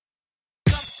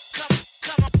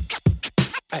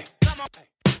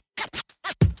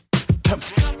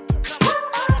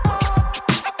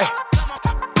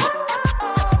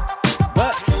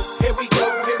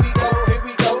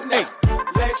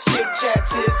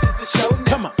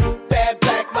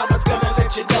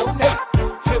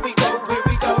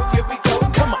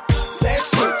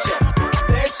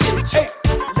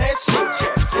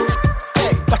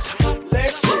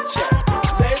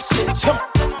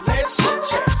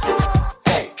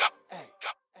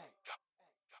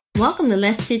Welcome to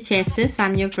Let's Chit Chat Sis.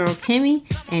 I'm your girl Kimmy,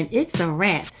 and it's a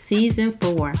wrap, season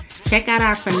 4. Check out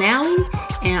our finale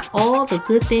and all the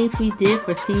good things we did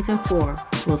for season 4.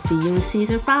 We'll see you in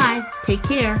season 5. Take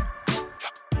care.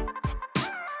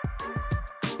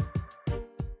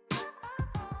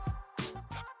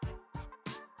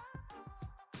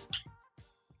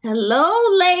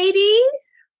 Hello,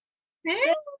 ladies.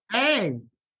 Hey.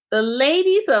 The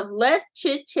ladies of Let's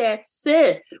Chit Chat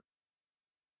Sis.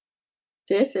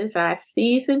 This is our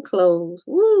season close.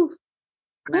 Woo.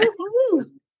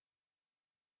 Woo.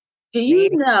 Do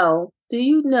y'all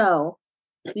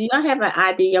have an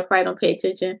idea? You probably don't pay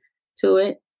attention to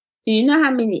it. Do you know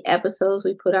how many episodes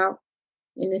we put out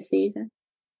in this season?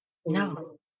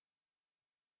 No.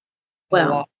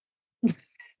 Well,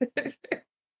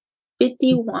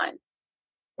 51.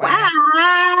 Wow.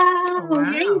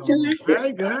 Yay, Genesis.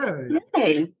 Very good.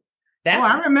 Yay.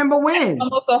 I remember when.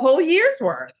 Almost a whole year's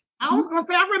worth. I was going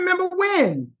to say, I remember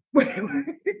when.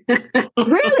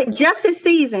 Really? Just this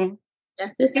season?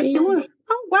 Just this season.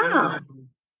 Oh, wow.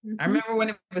 I remember when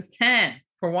it was 10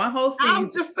 for one whole season.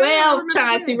 I'm just saying. 12,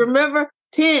 Chauncey. Remember?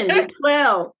 10 to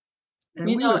 12.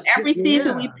 Every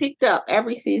season we picked up.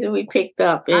 Every season we picked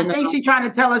up. And, I think she's trying to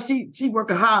tell us she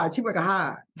working hard. She working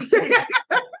hard.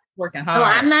 Working hard. No,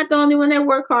 I'm not the only one that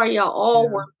work hard. Y'all all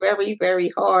work very,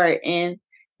 very hard. And,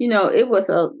 it was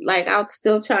I'll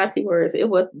still Chauncey words.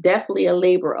 It was definitely a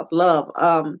labor of love.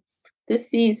 This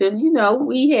season,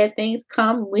 we had things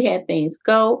come, we had things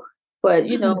go. But,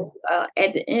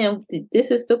 at the end, this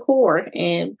is the core.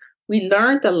 And we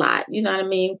learned a lot. You know what I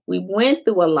mean? We went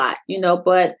through a lot,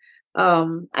 but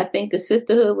I think the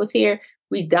sisterhood was here.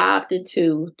 We dived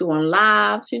into doing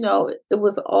lives. It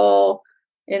was all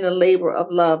in the labor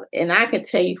of love. And I can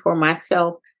tell you for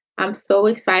myself, I'm so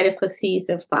excited for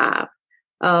season 5.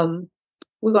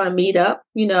 We're going to meet up,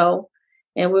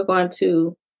 and we're going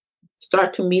to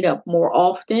start to meet up more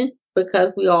often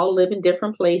because we all live in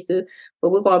different places, but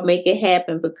we're going to make it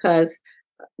happen because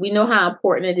we know how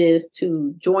important it is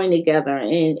to join together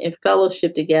and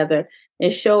fellowship together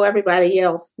and show everybody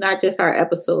else, not just our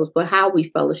episodes, but how we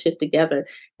fellowship together.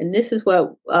 And this is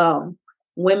what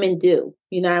women do.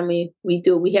 You know what I mean? We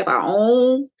have our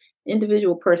own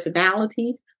individual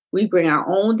personalities. We bring our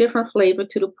own different flavor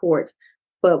to the porch,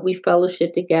 but we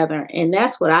fellowship together. And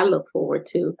that's what I look forward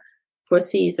to for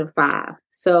season 5.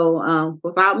 So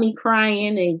without me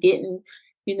crying and getting,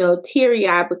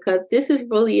 teary-eyed, because this is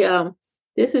really a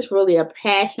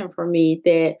passion for me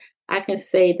that I can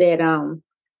say that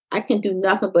I can do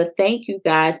nothing but thank you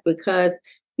guys because,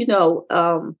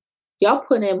 y'all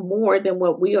put in more than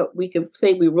what we can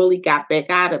say we really got back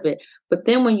out of it. But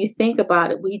then when you think about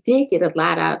it, we did get a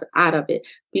lot out of it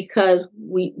because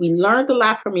we learned a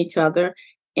lot from each other,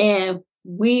 and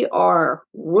we are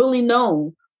really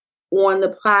known on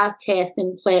the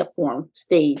podcasting platform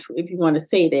stage, if you want to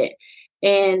say that.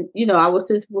 And, I was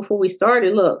just, before we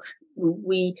started, look,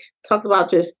 we talked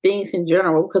about just things in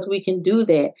general because we can do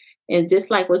that. And just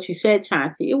like what you said,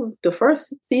 Chauncey, the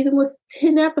first season was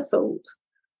 10 episodes.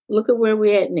 Look at where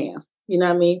we're at now. You know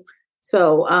what I mean?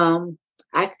 So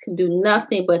I can do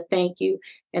nothing but thank you.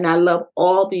 And I love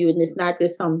all of you. And it's not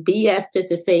just some BS just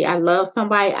to say I love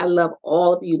somebody. I love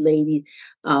all of you ladies.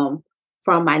 From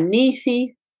my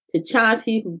niecey to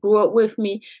Chauncey, who grew up with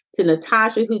me, to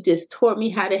Natasha, who just taught me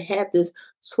how to have this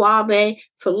suave.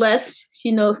 Celeste,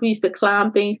 she knows we used to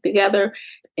climb things together.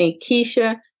 And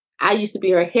Keisha, I used to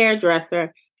be her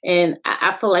hairdresser. And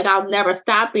I feel like I'll never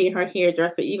stop being her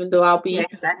hairdresser, even though I'll be, Yes,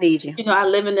 I need you. I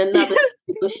live in another,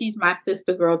 but she's my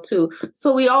sister girl too.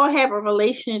 So we all have a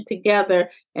relation together.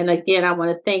 And again, I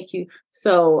want to thank you.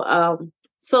 So,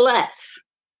 Celeste.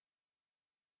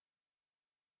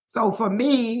 So for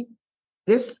me,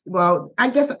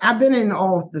 I guess I've been in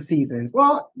all the seasons.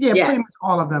 Well, yeah, Yes. pretty much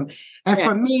all of them. And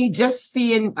for me, just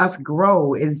seeing us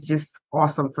grow is just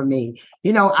awesome for me.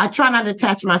 I try not to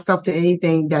attach myself to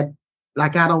anything that I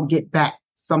don't get back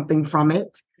something from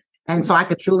it. And so I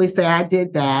could truly say I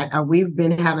did that. We've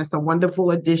been having some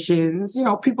wonderful additions.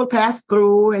 People passed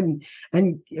through and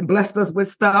blessed us with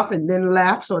stuff and then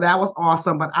left. So that was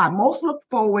awesome. But I most look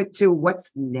forward to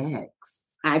what's next.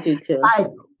 I do too.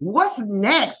 What's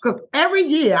next? Because every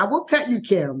year, I will tell you,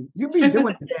 Kim, you be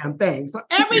doing the damn thing. So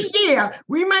every year,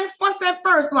 we might fuss at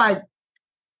first,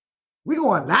 we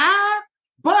going live,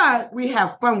 but we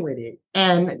have fun with it.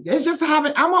 And it's just I'm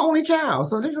an only child.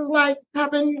 So this is like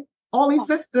having all these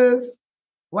sisters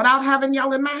without having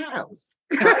y'all in my house.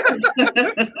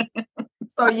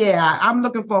 So yeah, I'm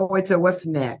looking forward to what's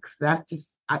next. That's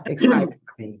just exciting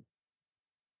for me.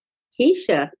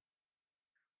 Keisha.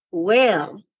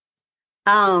 Well,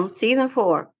 season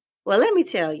 4. Well, let me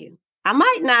tell you, I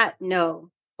might not know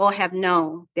or have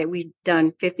known that we've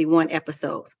done 51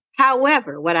 episodes.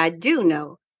 However, what I do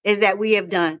know is that we have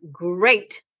done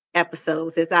great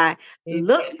episodes. As I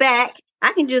look back,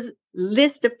 I can just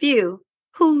list a few.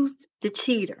 Who's the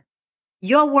cheater?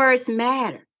 Your words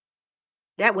matter.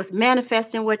 That was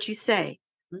manifesting what you say.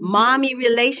 Mommy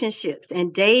relationships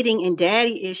and dating and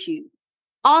daddy issues.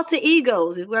 Alter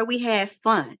egos is where we had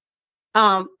fun.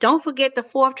 Don't forget the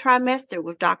fourth trimester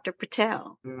with Dr.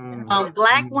 Patel.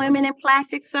 Black women in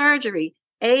plastic surgery,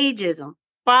 ageism.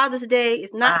 Father's Day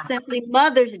is not simply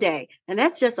Mother's Day. And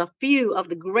that's just a few of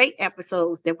the great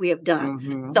episodes that we have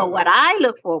done. So what I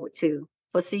look forward to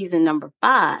for season number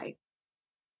 5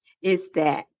 is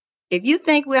that if you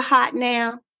think we're hot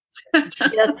now,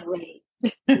 just wait.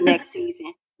 Next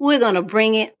season, we're going to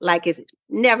bring it like it's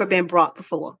never been brought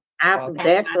before.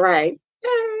 That's right.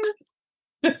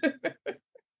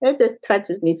 That just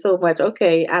touches me so much.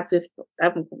 Okay, I'm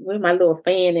with my little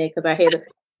fan in because I had a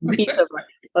piece of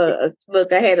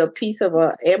look. I had a piece of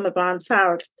a Amazon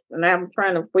tower, and I'm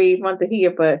trying to breathe under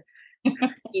here, but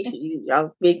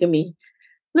y'all making me.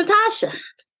 Natasha.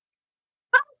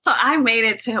 So I made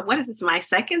it to, what is this, my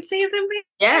second season?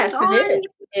 Yes, it is.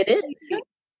 It is.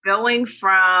 Going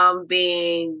from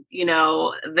being,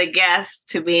 the guest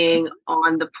to being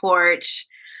on the porch.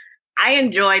 I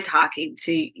enjoy talking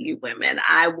to you women.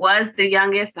 I was the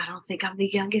youngest. I don't think I'm the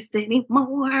youngest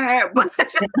anymore. But,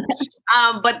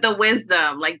 but the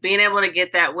wisdom, like being able to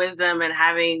get that wisdom and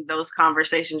having those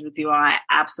conversations with you all, I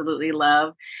absolutely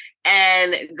love.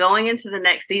 And going into the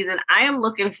next season, I am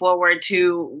looking forward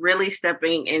to really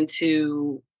stepping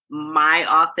into my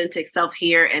authentic self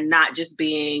here and not just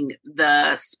being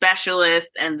the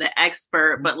specialist and the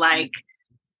expert, but like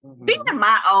being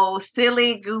my old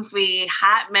silly, goofy,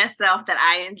 hot mess self that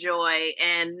I enjoy,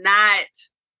 and not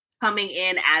coming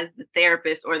in as the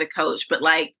therapist or the coach, but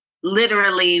like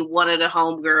literally one of the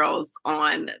homegirls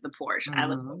on the porch. I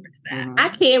look forward to that. I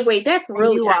can't wait. That's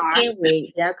really, I can't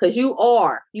wait. Yeah, because you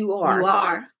are.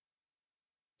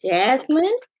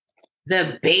 Jasmine?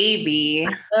 The baby.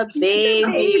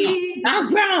 I'm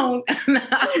grown.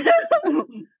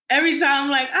 Every time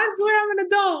I'm like, I swear I'm an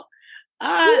adult.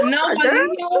 No, but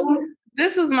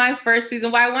this was my first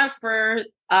season. Well, I went for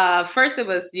first it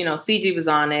was, CG was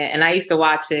on it, and I used to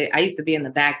watch it. I used to be in the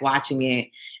back watching it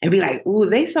and be like, ooh,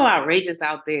 they so outrageous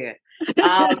out there.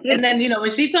 And then,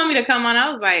 when she told me to come on,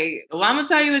 I was like, well, I'm gonna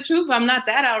tell you the truth. I'm not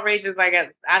that outrageous. Like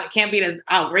I can't be as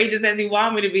outrageous as you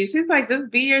want me to be. She's like, just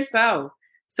be yourself.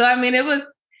 So, I mean,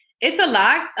 it's a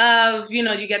lot of,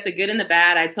 you get the good and the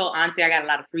bad. I told Auntie I got a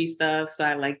lot of free stuff, so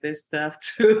I like this stuff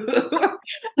too.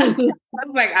 I was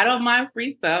like, I don't mind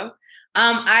free stuff.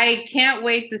 I can't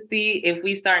wait to see if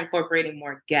we start incorporating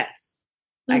more guests.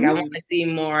 Like I want to see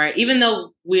more, even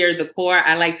though we're the core,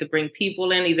 I like to bring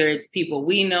people in, either it's people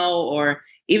we know or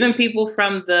even people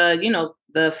from the,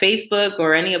 the Facebook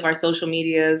or any of our social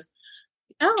medias.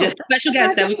 Just special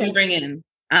guests that we can bring in.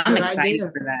 I'm excited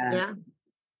for that. Yeah.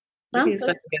 That's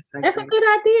a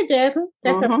good idea, Jasmine.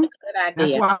 That's a good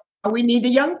idea. That's why we need the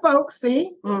young folks,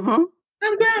 see? I'm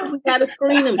grown. We got to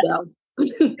screen them, though.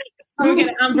 I'm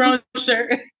getting an grown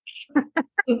shirt.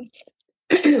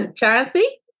 Chauncey?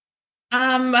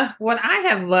 What I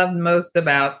have loved most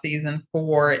about season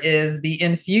 4 is the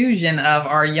infusion of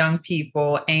our young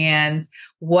people and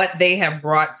what they have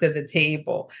brought to the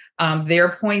table.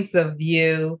 Their points of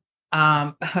view,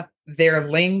 their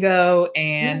lingo,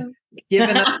 and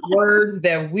giving us words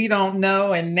that we don't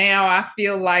know. And now I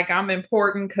feel like I'm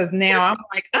important because now I'm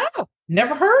like, oh,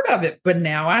 never heard of it, but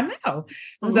now I know.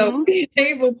 So being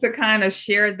able to kind of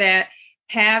share that,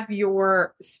 have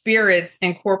your spirits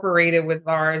incorporated with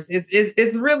ours,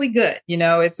 it's really good.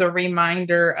 It's a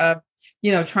reminder of,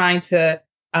 trying to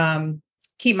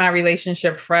keep my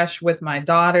relationship fresh with my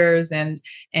daughters and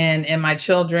my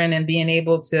children, and being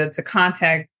able to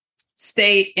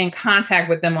stay in contact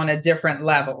with them on a different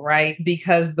level, right?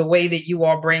 Because the way that you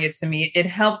all bring it to me, it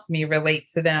helps me relate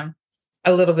to them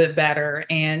a little bit better.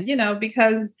 And,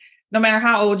 because no matter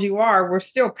how old you are, we're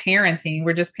still parenting.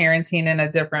 We're just parenting in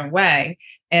a different way.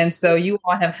 And so you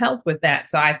all have helped with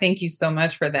that. So I thank you so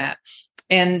much for that.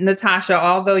 And Natasha,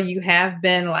 although you have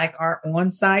been like our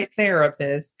on-site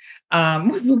therapist,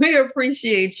 we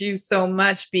appreciate you so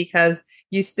much because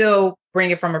you still bring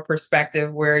it from a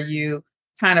perspective where you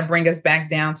kind of bring us back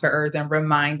down to earth and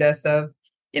remind us of,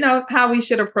 how we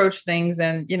should approach things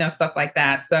and, stuff like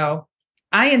that. So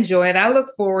I enjoy it. I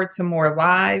look forward to more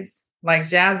lives like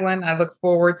Jaslyn. I look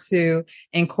forward to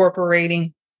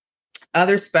incorporating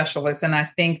other specialists. And I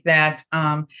think that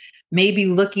maybe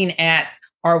looking at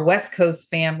our West Coast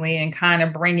family and kind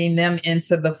of bringing them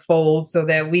into the fold so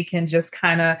that we can just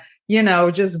kind of,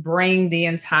 just bring the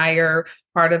entire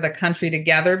part of the country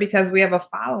together because we have a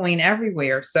following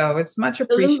everywhere. So it's much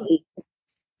appreciated. Absolutely.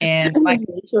 And like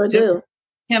Sure do.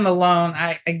 him alone,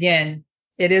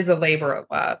 it is a labor of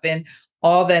love and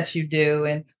all that you do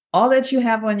and all that you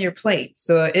have on your plate.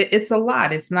 So it's a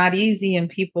lot. It's not easy. And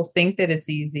people think that it's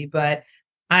easy, but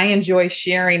I enjoy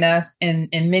sharing us in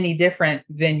many different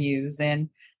venues. And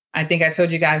I think I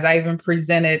told you guys, I even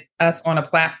presented us on a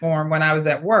platform when I was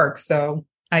at work. So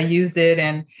I used it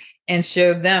and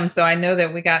showed them. So I know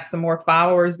that we got some more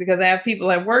followers because I have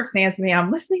people at work saying to me,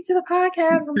 I'm listening to the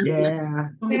podcast.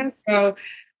 Yeah. So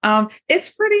it's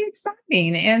pretty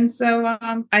exciting. And so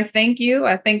I thank you.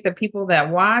 I thank the people that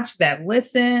watch, that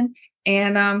listen,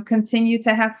 and continue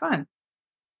to have fun.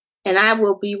 And I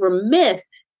will be remiss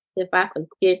if I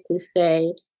forget to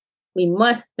say, we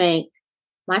must thank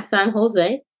my son,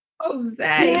 Jose.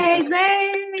 Jose.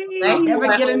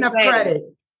 Never get enough credit.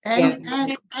 And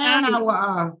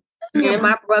our and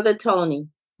my brother Tony.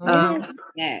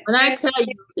 Yes. When I tell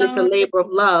you it's a labor of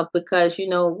love, because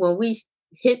when we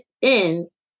hit end,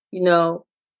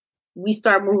 we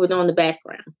start moving on the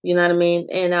background. You know what I mean?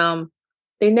 And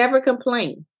they never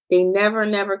complain. They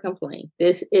never complain.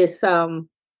 This is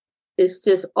it's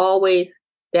just always,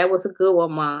 that was a good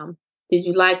one, Mom. Did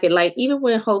you like it? Like, even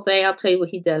when Jose, I'll tell you what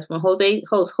he does. When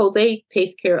Jose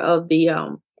takes care of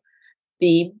the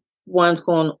ones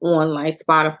going on like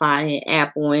Spotify and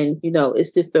Apple, and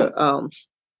it's just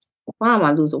why am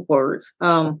I losing words?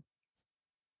 Not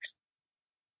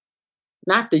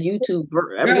the YouTube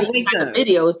not the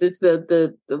videos, it's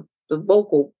the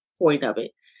vocal point of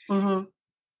it. Mm-hmm.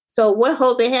 So what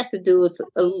Jose has to do is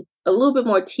a little bit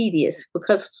more tedious,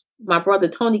 because my brother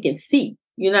Tony can see.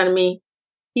 You know what I mean?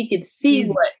 He can see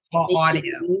what audio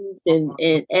and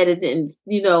edit, and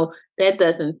that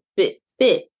doesn't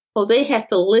fit. Jose has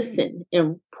to listen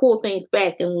and pull things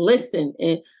back and listen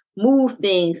and move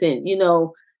things, and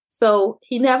so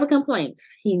he never complains.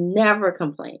 He never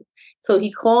complains. So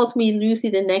he calls me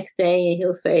usually the next day and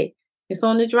he'll say, "It's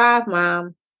on the drive,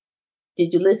 Mom.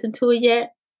 Did you listen to it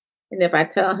yet?" And if I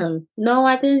tell him, "No,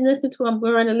 I didn't listen to it, I'm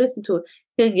going to listen to it,"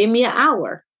 he'll give me an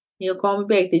hour. He'll call me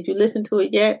back. "Did you listen to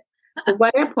it yet?" But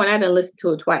by that point, I didn't listen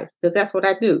to it twice, because that's what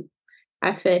I do.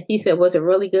 He said, "Was it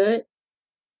really good?"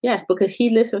 Yes, because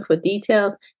he listens for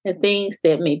details and things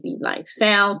that may be like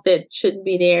sounds that shouldn't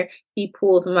be there. He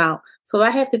pulls them out. So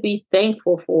I have to be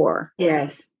thankful for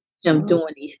him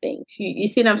doing these things. You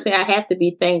see what I'm saying? I have to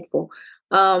be thankful.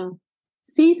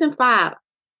 Season 5,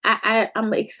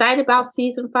 I'm excited about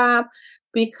season 5,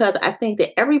 because I think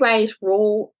that everybody's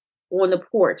role on the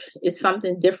porch is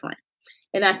something different.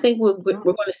 And I think we're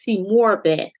going to see more of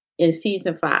that in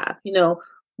season 5,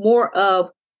 more of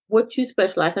what you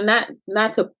specialize in,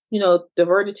 not to,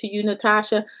 divert it to you,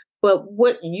 Natasha, but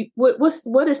what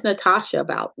is Natasha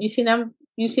about? You see what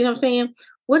I'm saying?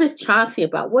 What is Chauncey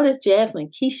about? What is Jasmine,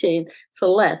 Keisha, and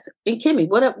Celeste, and Kimmy?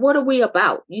 What are we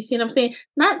about? You see what I'm saying?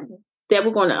 Not that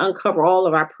we're going to uncover all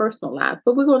of our personal lives,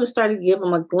 but we're going to start to give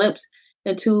them a glimpse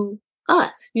into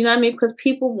us. You know what I mean? Because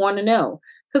people want to know.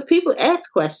 Because people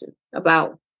ask questions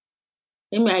about,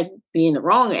 they might be in the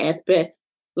wrong aspect.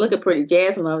 Look at pretty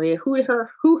Jasmine over there. Who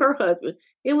her husband?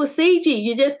 It was CG.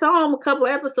 You just saw him a couple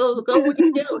episodes ago. What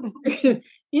you doing?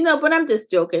 But I'm just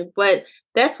joking. But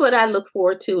that's what I look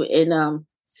forward to in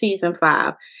season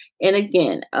 5. And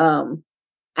again,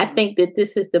 I think that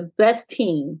this is the best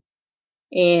team,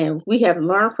 and we have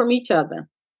learned from each other.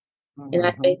 Mm-hmm. And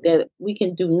I think that we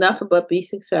can do nothing but be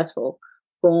successful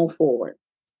going forward.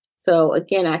 So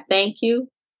again, I thank you.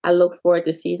 I look forward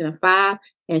to season 5,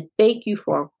 and thank you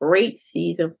for a great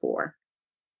season 4.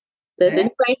 Does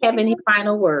anybody have any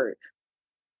final words?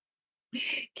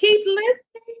 Keep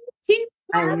listening. Keep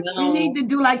listening. You need to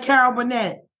do like Carol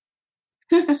Burnett.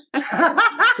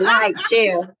 Like,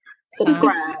 share,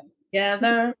 subscribe.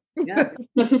 Together. Yeah.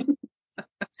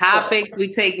 Topics.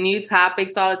 We take new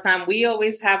topics all the time. We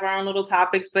always have our own little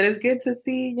topics, but it's good to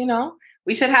see,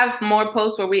 we should have more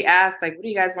posts where we ask, like, what do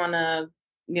you guys want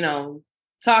to,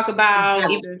 talk about,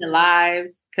 even in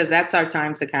lives, because that's our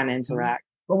time to kind of interact.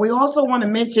 But we also want to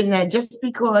mention that just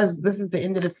because this is the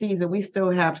end of the season, we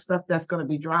still have stuff that's going to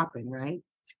be dropping, right?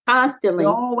 Constantly.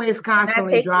 We're always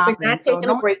constantly dropping. We're not taking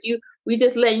a break. We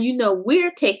just letting you know we're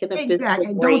taking a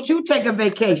exactly. Don't you take a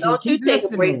vacation. Don't you take a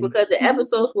break, because the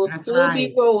episodes will still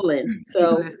be rolling.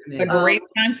 So a great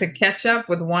time to catch up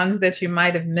with ones that you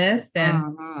might have missed,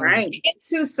 and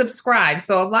to subscribe.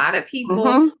 So a lot of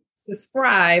people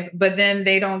subscribe, but then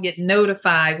they don't get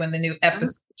notified when the new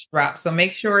episodes drop. So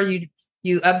make sure you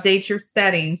you update your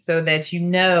settings so that you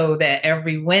know that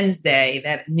every Wednesday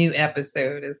that new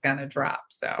episode is going to drop.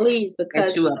 So please,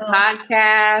 because get you a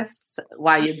podcast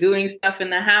while you're doing stuff in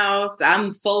the house.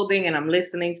 I'm folding and I'm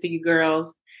listening to you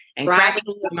girls and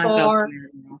cracking up myself.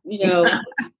 You know,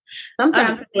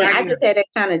 sometimes I just had that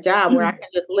kind of job where I can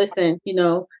just listen. You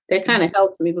know, that kind of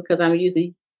helps me because I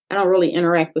don't really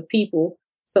interact with people,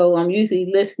 so I'm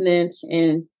usually listening.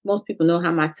 And most people know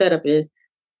how my setup is.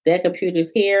 That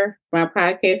computer's here, my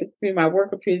podcast computer, my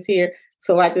work computer's here.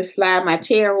 So I just slide my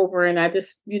chair over and I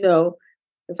just, you know,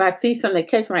 if I see something that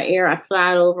catch my ear, I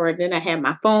slide over and then I have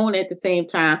my phone at the same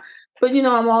time. But, you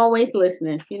know, I'm always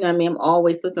listening. You know what I mean? I'm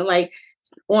always listening. Like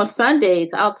on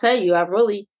Sundays, I'll tell you, I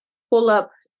really pull up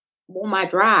on my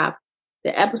drive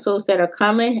the episodes that are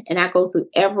coming and I go through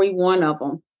every one of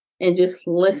them and just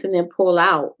listen and pull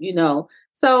out, you know.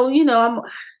 So, you know,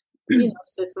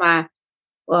 it's just my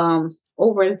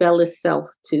overzealous self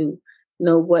to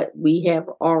know what we have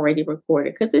already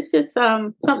recorded, because it's just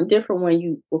something different when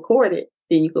you record it,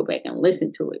 then you go back and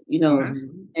listen to it, you know.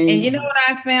 And you know what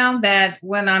I found, that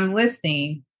when I'm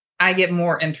listening, I get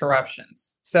more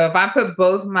interruptions. So if I put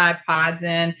both my pods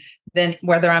in, then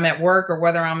whether I'm at work or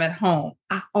whether I'm at home,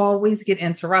 I always get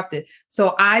interrupted.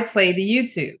 So I play the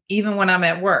YouTube even when I'm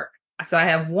at work. So I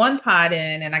have one pod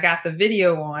in and I got the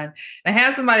video on. I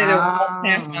had somebody that walked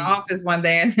past my office one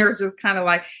day and they're just kind of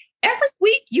like, every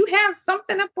week you have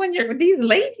something up on these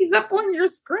ladies up on your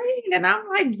screen. And I'm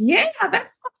like, yeah,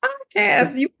 that's my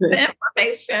podcast. You the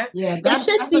information. Yeah, you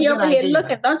should be over here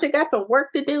looking. Don't you got some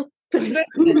work to do? But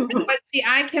see,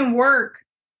 I can work.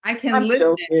 I can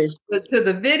listen to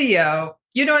the video.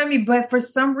 You know what I mean? But for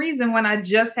some reason, when I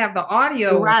just have the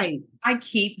audio, right, I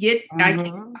keep my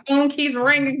phone keeps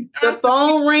ringing. The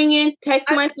phone ringing,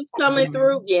 text message coming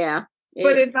through. Yeah.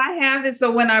 But if I have it,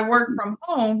 so when I work from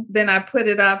home, then I put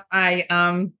it up. I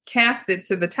cast it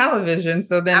to the television.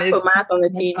 So then I put mine on the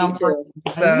TV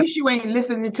too. So at least you ain't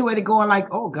listening to it and going like,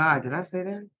 "Oh God, did I say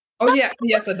that?" Oh yeah,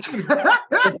 yes I do.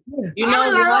 You know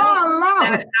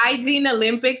what? That hygiene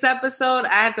Olympics episode,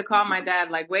 I had to call my dad.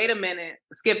 Like, wait a minute,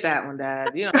 skip that one, Dad.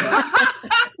 You know,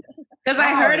 because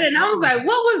I heard it and I was like, "What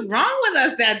was wrong with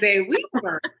us that day?"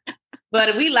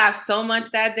 But we laughed so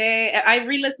much that day. I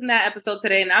re-listened that episode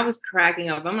today and I was cracking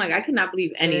up. I'm like, I cannot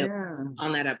believe any of us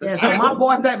on that episode. Yeah, so my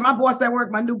boss at work,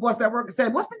 my new boss at work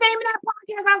said, "What's the name of that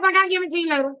podcast?" I was like, "I'll give it to you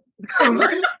later."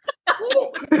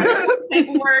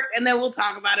 Work and then we'll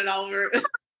talk about it all over.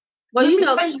 Well, you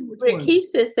know, where Keith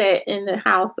sits at in the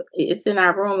house, it's in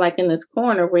our room, like in this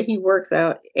corner where he works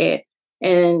out at,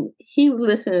 and he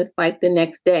listens like the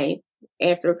next day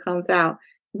after it comes out.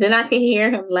 Then I can hear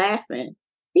him laughing.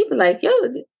 He'd be like, "Yo,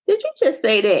 did you just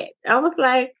say that?" I was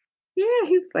like, "Yeah."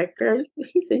 He was like, "Girl,"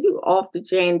 he said, "You off the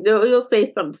chain." He'll say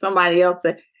something, somebody else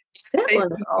said, "That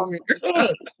one is off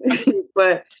the chain."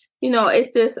 But you know,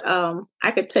 it's just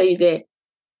I could tell you that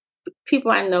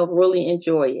people I know really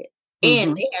enjoy it,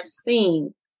 and they have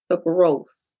seen the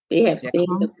growth. They have seen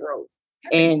the growth,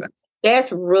 and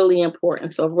that's really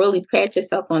important. So really pat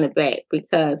yourself on the back,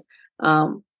 because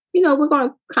you know, we're going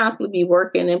to constantly be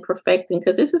working and perfecting,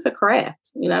 because this is a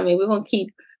craft. You know what I mean? We're going to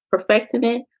keep perfecting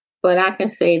it, but I can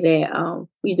say that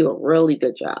we do a really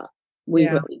good job. We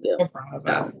really do.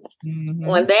 So,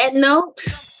 on that note,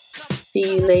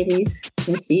 see you ladies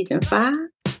in season 5.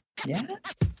 Yes.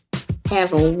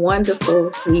 Have a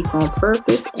wonderful week on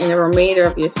purpose and the remainder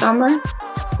of your summer.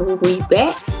 We'll be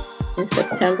back in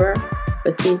September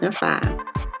for season 5.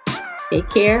 Take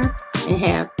care and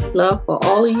have love for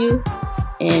all of you,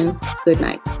 and good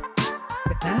night.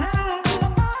 Good night.